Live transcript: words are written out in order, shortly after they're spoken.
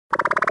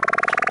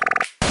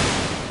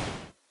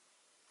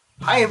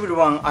Hi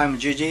everyone, I'm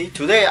GG.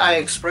 Today I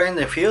explain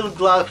the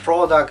FeelGlad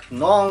product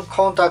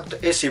non-contact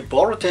AC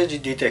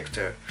voltage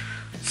detector.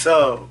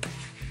 So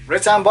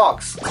let's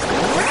unbox.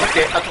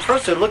 Okay, at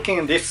first looking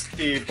at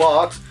the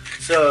box.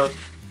 So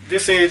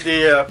this is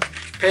the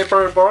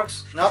paper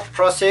box, not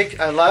plastic.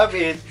 I love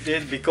it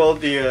because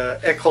the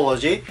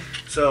ecology.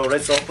 So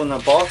let's open the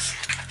box.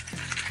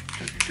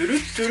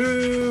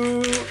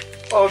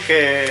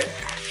 Okay,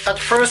 at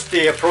first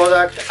the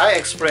product I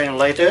explain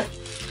later.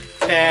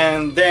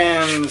 And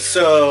then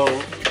so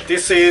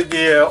this is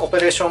the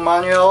operation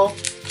manual.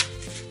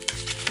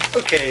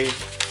 Okay,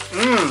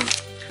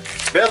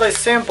 very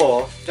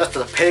simple, just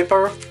the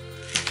paper,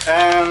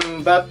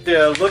 but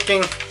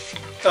looking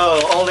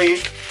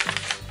only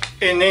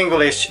in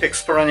English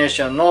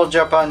explanation, no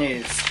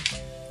Japanese.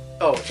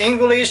 Oh,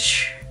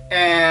 English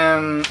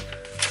and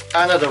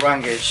another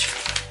language,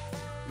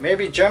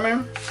 maybe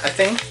German, I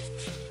think.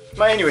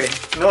 But anyway,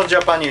 no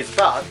Japanese.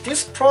 But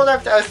this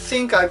product, I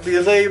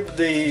believe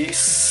the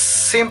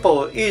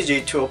simple, easy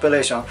to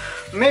operation.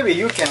 Maybe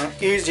you can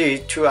easy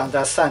to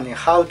understand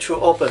how to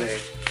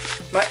operate.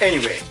 But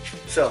anyway,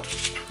 so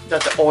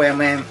that's the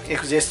OMM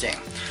existing.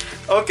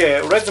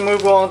 Okay, let's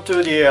move on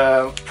to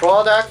the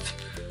product.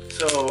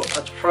 So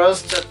at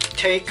first,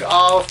 take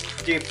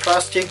off the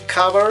plastic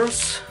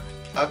covers.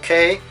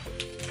 Okay,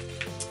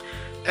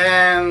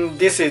 and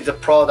this is the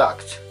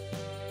product.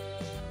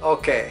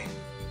 Okay.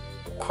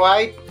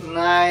 Quite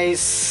nice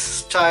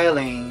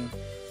styling.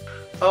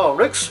 Oh,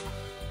 looks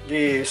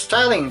the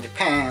styling the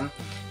pen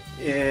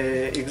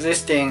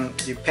existing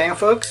the pen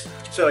hooks,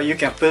 so you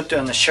can put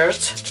on the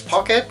shirt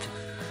pocket.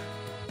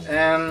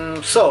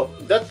 And so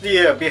that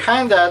the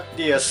behind that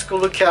the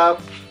screw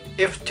cap,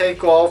 if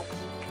take off,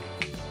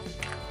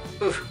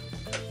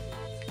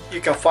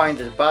 you can find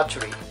the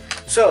battery.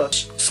 So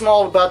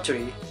small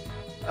battery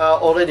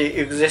already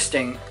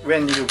existing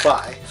when you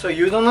buy, so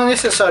you don't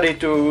necessarily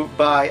to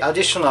buy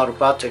additional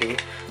battery,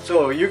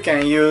 so you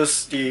can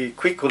use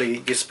quickly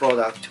this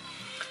product.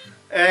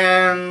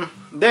 And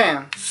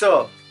then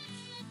so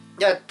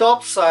the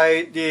top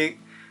side, the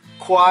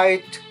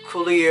quite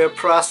clear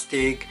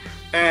plastic,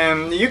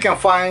 and you can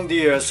find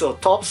the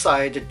top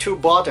side the two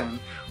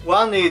buttons.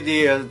 One is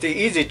the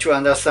easy to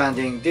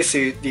understanding. This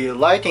is the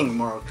lighting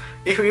mode.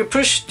 If you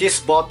push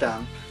this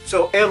button,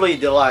 so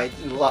LED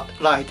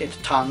light is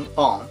turned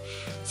on.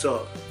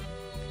 So,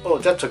 oh,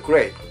 that's a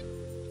great.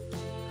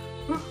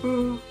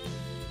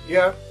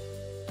 Yeah,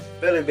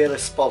 very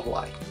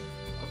spotlight.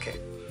 Okay,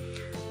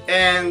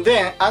 and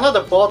then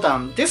another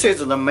button. This is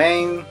the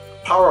main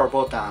power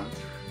button,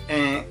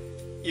 and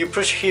you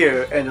push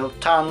here and it'll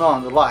turn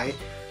on the light.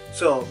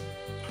 So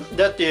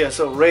that is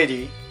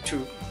ready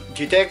to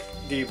detect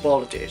the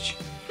voltage.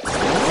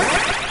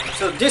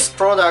 So this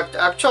product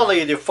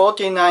actually the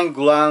 49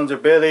 grams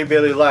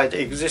very light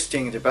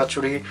existing the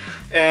battery,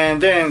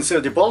 and then so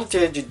the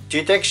voltage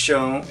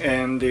detection,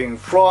 and then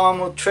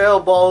from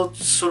 12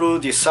 volts through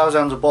the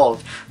 1000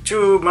 volts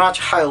to much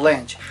high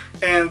range.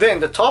 And then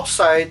the top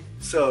side,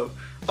 so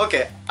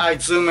okay, I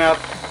zoom up.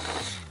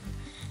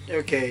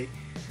 Okay,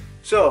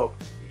 so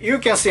you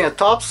can see the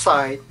top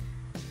side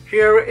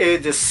here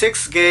is the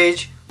 6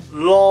 gauge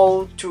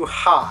low to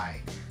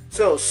high.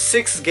 So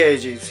 6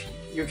 gauges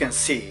you can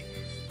see.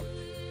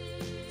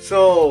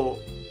 So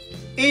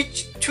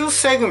each 2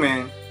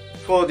 segments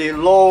for the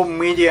low,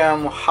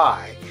 medium,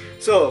 high.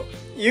 So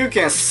you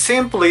can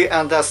simply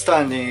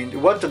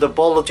understanding what the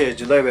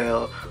voltage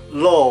level,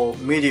 low,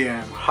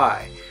 medium,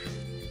 high.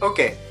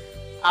 Okay,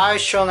 I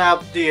shown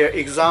up the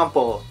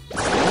example.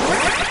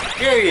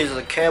 Here is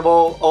the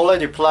cable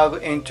already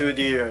plugged into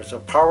the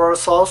power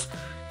source,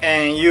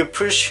 and you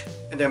push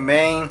the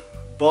main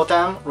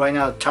button right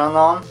now, turn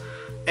on,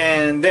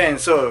 and then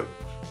so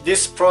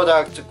this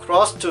product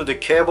cross to the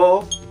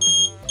cable.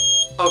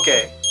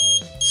 Okay,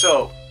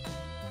 so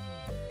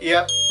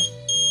yep,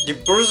 the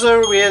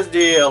buzzer with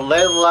the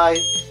red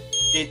light,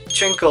 the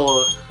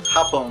twinkle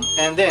happen,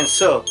 and then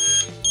so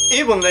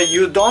even though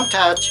you don't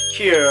touch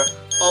here,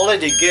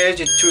 already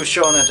gauge to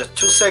show that the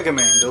 2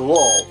 segments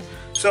low.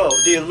 So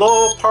the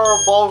low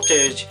power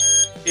voltage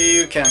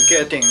you can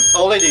get in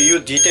already, you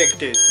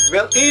detected.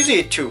 Very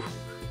easy to,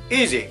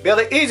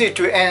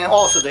 and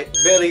also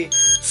very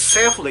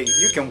safely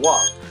you can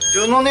work.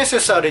 Do not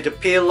necessarily to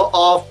peel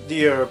off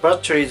the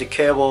battery, the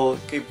cable,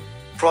 the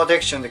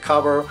protection, the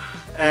cover,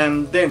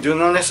 and then do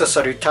not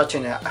necessarily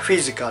touching it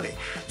physically.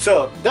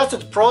 So that's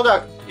the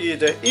product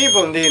is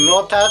even the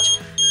no touch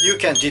you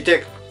can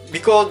detect,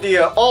 because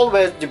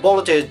always the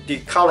voltage, the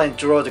current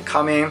draw the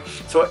coming.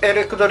 So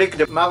electric,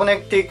 the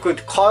magnetic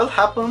coil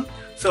happen.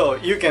 So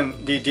you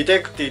can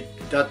detect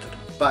that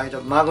by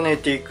the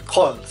magnetic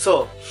coil.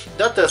 So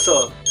that is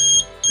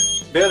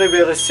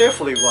very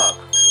safely work,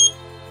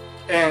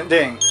 and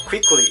then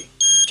quickly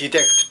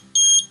detect.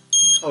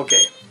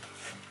 Okay.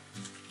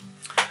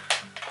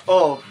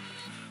 Oh,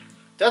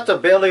 that's a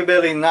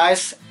very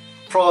nice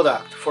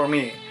product for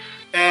me.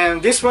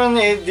 And this one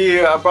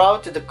is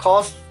about the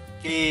cost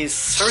is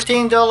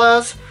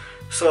 $13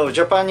 So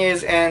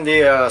Japanese and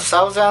the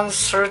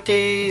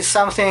 1030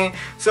 something.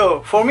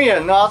 So for me,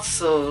 not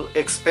so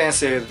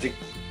expensive.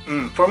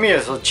 For me,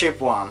 it's a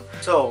cheap one.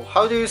 So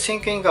how do you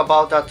thinking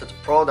about that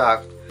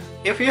product?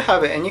 If you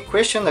have any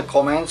question or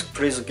comments,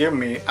 please give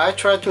me. I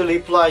try to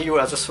reply you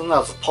as soon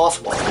as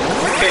possible.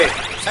 Okay,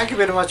 thank you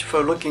very much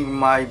for looking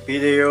my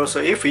video. So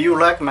if you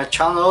like my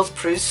channels,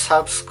 please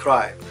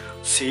subscribe.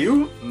 See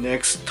you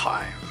next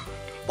time.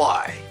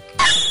 Bye.